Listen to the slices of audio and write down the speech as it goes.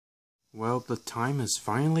Well, the time has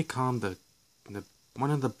finally come.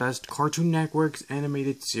 One of the best Cartoon Network's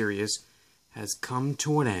animated series has come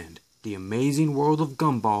to an end. The Amazing World of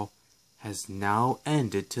Gumball has now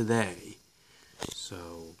ended today.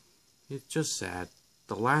 So, it's just sad.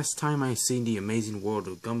 The last time I seen The Amazing World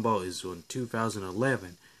of Gumball is in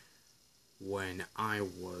 2011, when I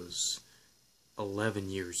was 11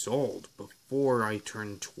 years old, before I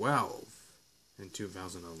turned 12 in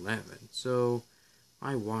 2011. So,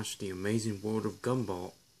 I watched The Amazing World of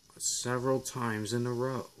Gumball several times in a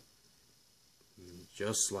row.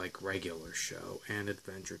 Just like regular show and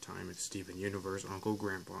Adventure Time at Steven Universe, Uncle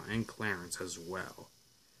Grandpa, and Clarence as well.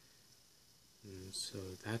 And so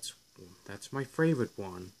that's my favorite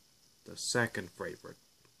one, the second favorite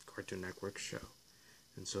Cartoon Network show.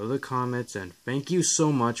 And so the comments, and thank you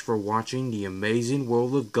so much for watching The Amazing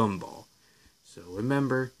World of Gumball. So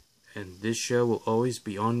remember, and this show will always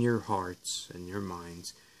be on your hearts and your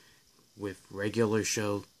minds, with regular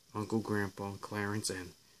show, Uncle Grandpa, Clarence,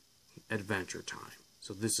 and Adventure Time.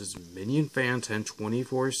 So this is Minion Fan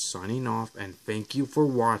 1024 signing off, and thank you for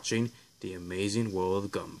watching The Amazing World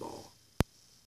of Gumball.